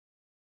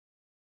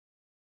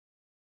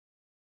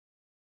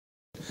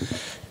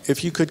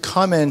if you could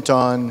comment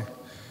on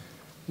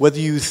whether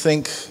you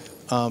think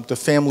the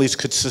families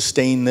could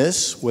sustain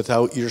this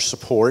without your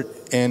support,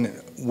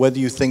 and whether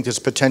you think there's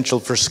potential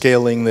for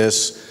scaling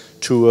this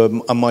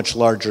to a much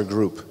larger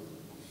group.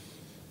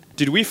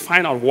 Did we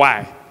find out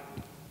why?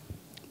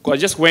 Because I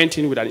just went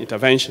in with an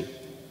intervention.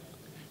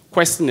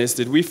 Question is,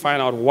 did we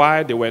find out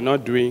why they were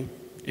not doing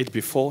it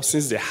before,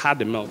 since they had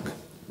the milk?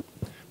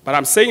 But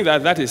I'm saying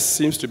that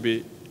seems to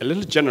be a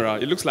little general.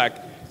 It looks like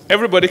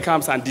everybody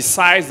comes and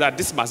decides that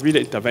this must be the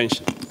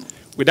intervention,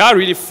 without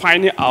really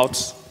finding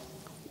out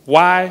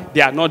why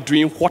they are not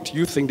doing what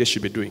you think they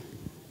should be doing.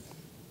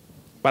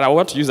 But I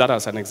want to use that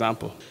as an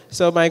example.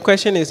 So my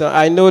question is,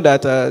 I know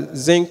that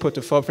zinc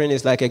protoporphyrin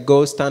is like a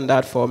gold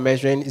standard for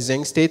measuring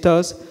zinc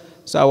status.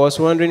 So I was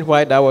wondering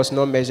why that was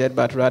not measured,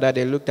 but rather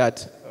they looked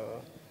at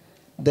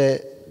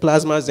the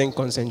plasma zinc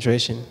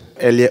concentration.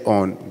 Earlier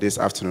on this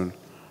afternoon,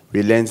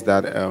 we learned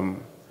that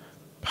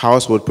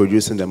households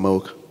producing the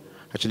milk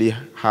actually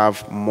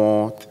have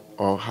more,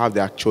 or have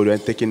their children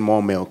taking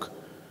more milk.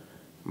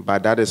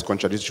 But that is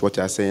contradictory to what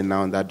you are saying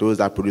now, that those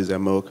that produce the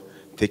milk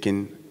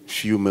taking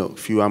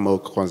fewer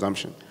milk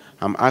consumption.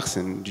 I'm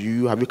asking,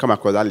 have you come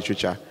across that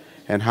literature,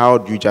 and how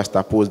do you just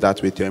oppose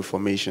that with your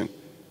information?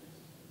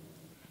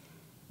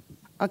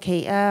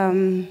 Okay,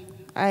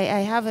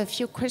 I have a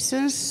few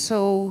questions.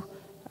 So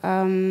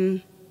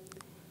let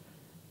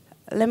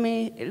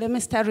me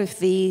start with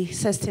the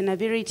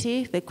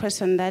sustainability, the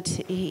question that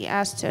he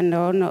asked, and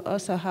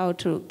also how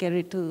to get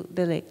it to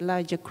the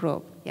larger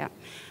crop. Yeah,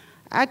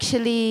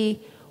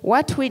 actually,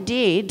 what we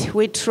did,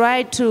 we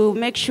tried to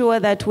make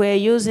sure that we're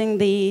using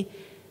the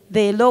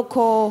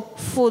local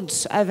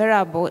foods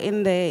available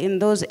in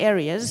those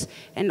areas,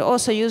 and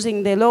also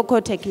using the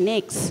local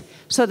techniques,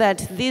 so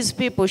that these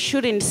people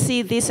shouldn't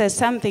see this as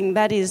something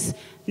that is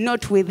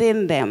not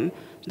within them,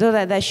 so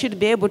that they should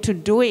be able to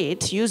do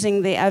it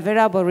using the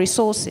available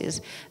resources.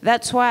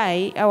 That's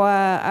why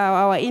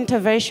our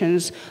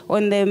interventions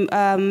on the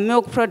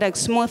milk product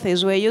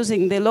smoothies, we're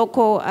using the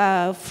local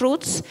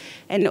fruits,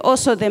 and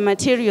also the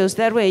materials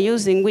that we're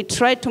using, we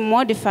try to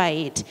modify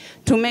it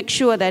to make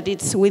sure that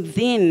it's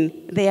within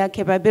their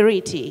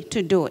capability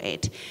to do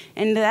it.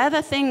 And the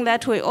other thing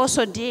that we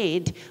also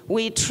did,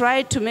 we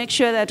tried to make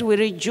sure that we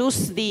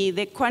reduce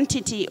the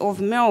quantity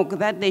of milk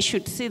that they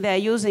should see they're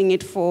using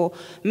it for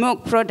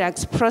milk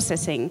products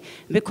processing.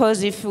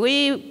 Because if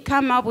we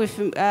come up with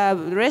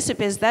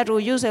recipes that will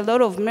use a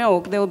lot of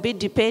milk, they will be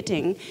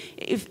debating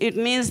if it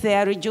means they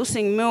are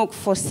reducing milk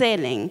for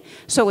selling.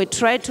 So we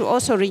try to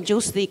also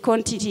reduce the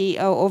quantity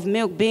of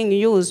milk being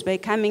used by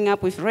coming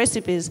up with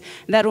recipes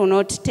that will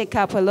not take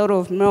up a lot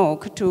of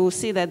milk, to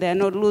see that they're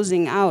not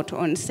losing out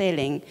on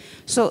selling.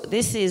 So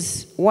this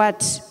is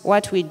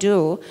what we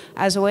do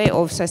as a way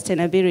of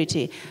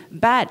sustainability.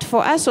 But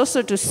for us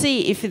also to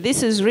see if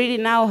this is really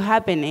now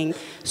happening,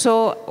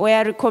 so we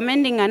are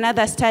recommending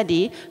another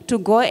study to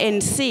go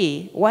and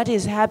see what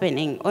is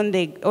happening on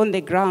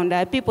the ground.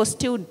 Are people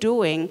still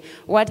doing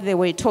what they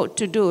were taught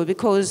to do?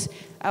 Because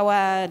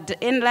our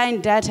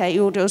inline data, it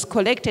was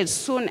collected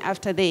soon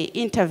after the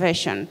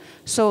intervention.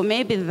 So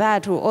maybe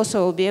that will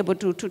also be able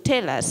to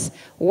tell us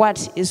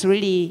what is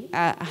really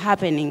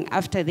happening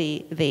after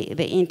the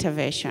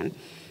intervention.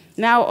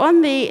 Now,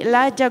 on the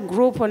larger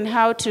group on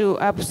how to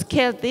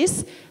upscale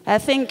this, I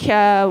think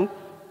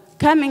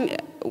coming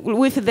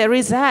with the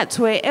results,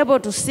 we're able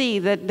to see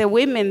that the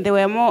women, they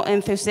were more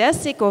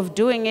enthusiastic of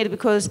doing it,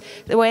 because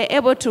they were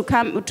able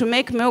to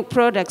make milk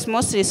products,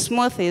 mostly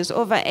smoothies.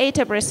 Over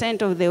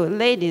 80% of the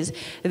ladies,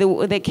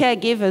 the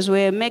caregivers,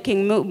 were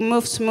making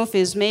milk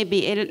smoothies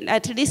maybe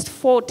at least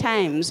 4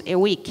 times a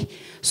week.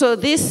 So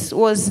this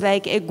was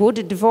like a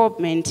good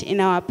development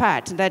in our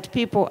part that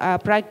people are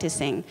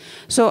practicing.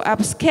 So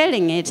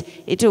upscaling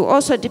it will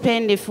also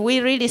depend if we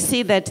really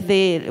see that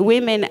the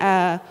women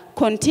are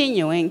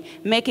continuing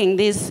making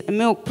these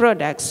milk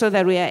products, so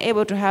that we are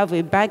able to have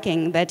a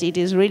backing that it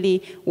is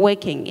really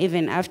working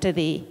even after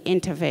the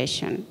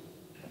intervention.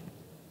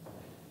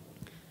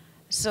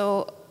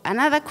 So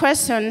another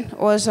question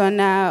was on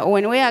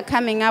when we are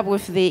coming up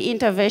with the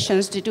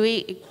interventions, did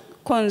we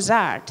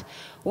consult?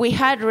 We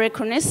had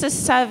reconnaissance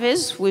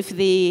surveys with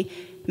the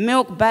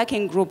milk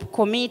backing group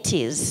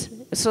committees.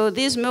 So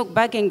these milk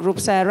backing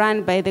groups are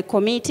run by the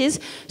committees.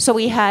 So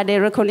we had a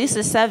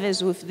reconnaissance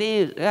surveys with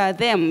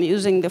them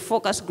using the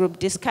focus group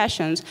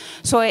discussions.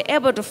 So we're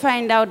able to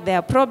find out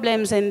their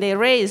problems, and they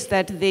raised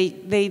that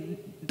they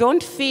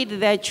don't feed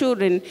their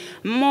children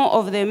more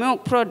of the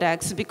milk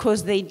products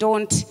because they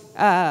don't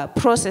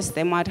process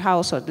them at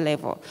household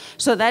level.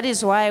 So that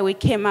is why we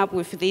came up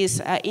with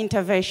this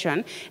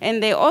intervention.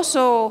 And they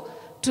also,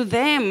 to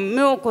them,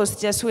 milk was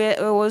just, we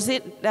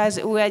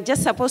were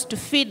just supposed to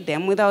feed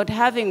them without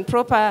having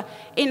proper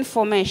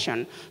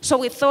information. So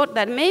we thought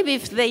that maybe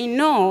if they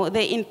know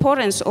the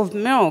importance of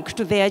milk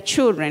to their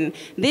children,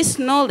 this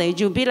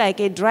knowledge will be like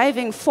a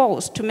driving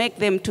force to make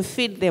them to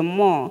feed them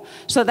more.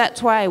 So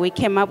that's why we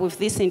came up with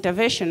this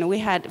intervention. We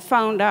had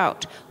found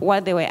out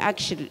what they were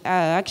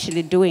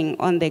actually doing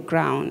on the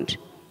ground.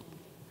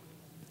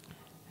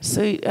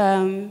 So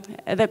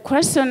the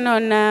question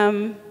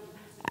on,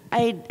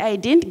 I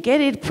didn't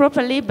get it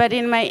properly, but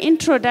in my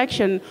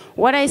introduction,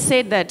 what I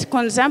said that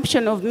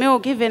consumption of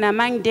milk even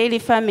among daily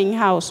farming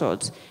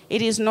households,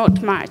 it is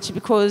not much,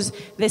 because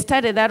the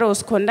study that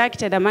was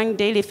conducted among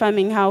daily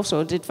farming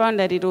households, it found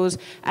that it was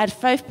at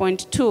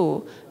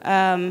 5.2,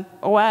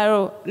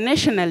 while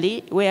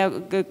nationally, where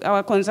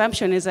our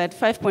consumption is at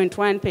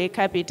 5.1 per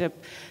capita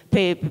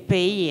per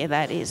year,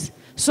 that is.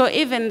 So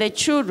even the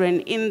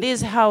children in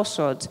these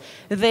households,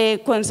 the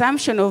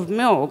consumption of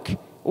milk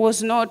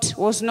was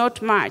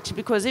not much,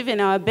 because even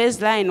our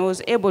baseline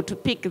was able to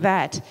pick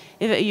that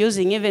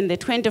using even the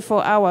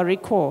 24-hour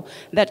recall,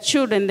 that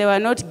children, they were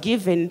not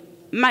given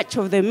much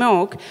of the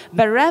milk,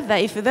 but rather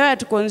if they were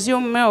to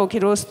consume milk,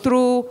 it was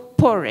through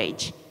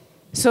porridge.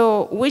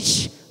 So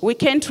which we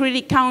can't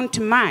really count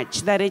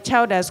much that a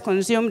child has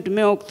consumed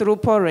milk through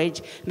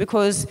porridge,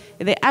 because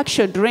the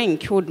actual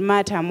drink would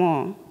matter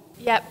more.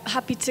 Yep,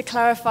 happy to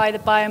clarify the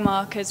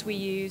biomarkers we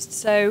used.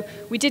 So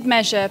we did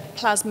measure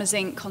plasma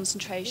zinc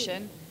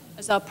concentration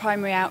as our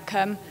primary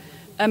outcome,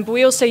 but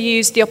we also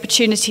used the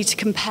opportunity to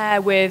compare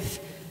with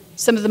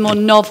some of the more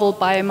novel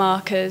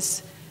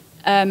biomarkers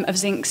of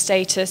zinc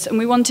status, and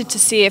we wanted to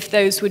see if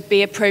those would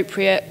be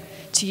appropriate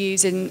to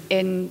use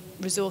in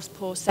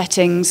resource-poor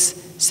settings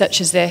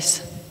such as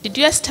this. Did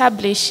you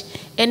establish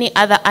any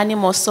other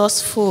animal source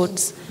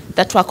foods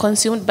that were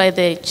consumed by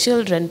the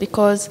children?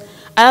 Because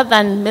other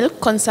than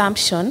milk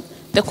consumption,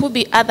 there could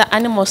be other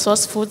animal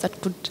source foods that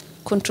could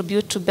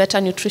contribute to better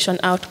nutrition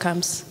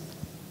outcomes.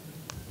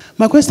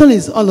 My question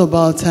is all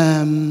about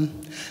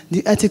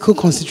the ethical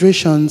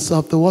considerations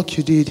of the work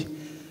you did.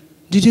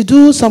 Did you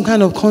do some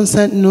kind of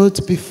consent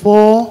note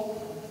before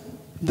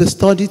the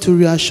study to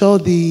reassure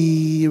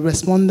the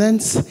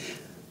respondents?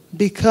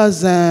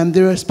 Because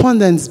the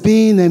respondents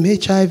being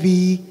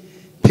HIV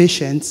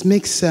patients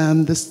makes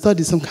the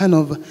study some kind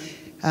of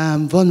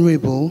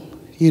vulnerable,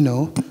 you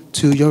know,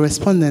 to your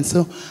respondents.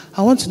 So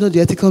I want to know the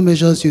ethical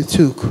measures you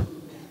took.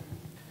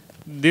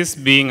 This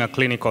being a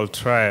clinical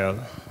trial,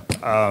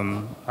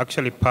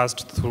 actually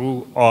passed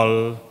through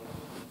all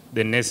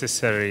the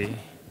necessary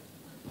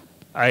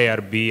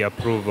IRB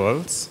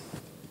approvals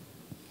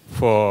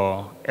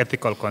for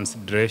ethical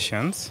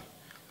considerations.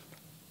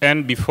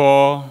 And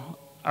before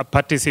a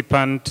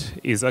participant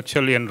is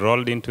actually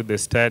enrolled into the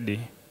study,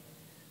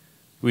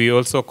 we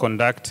also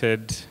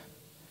conducted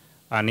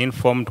an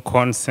informed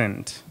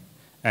consent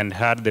and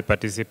had the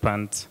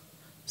participants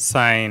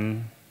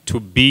sign to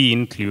be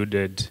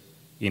included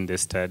in the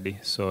study.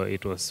 So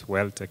it was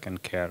well taken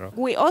care of.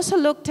 We also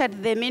looked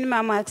at the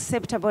minimum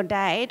acceptable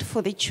diet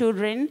for the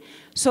children.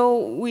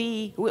 So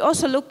we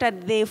also looked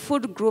at the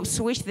food groups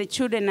which the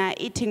children are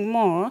eating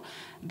more,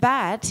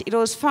 but it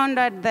was found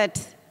out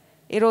that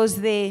it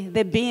was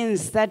the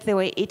beans that they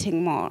were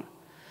eating more.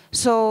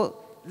 So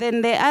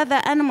then the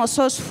other animal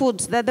source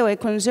foods that they were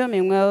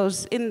consuming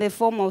was in the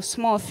form of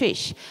small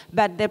fish,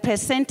 but the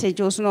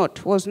percentage was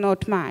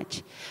not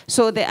much.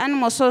 So the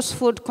animal source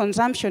food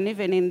consumption,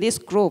 even in this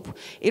group,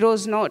 it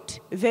was not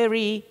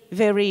very,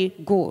 very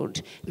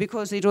good,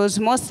 because it was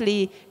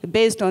mostly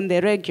based on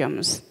the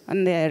legumes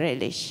and their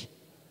relish.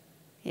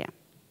 Yeah.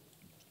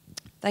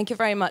 Thank you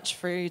very much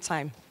for your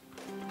time.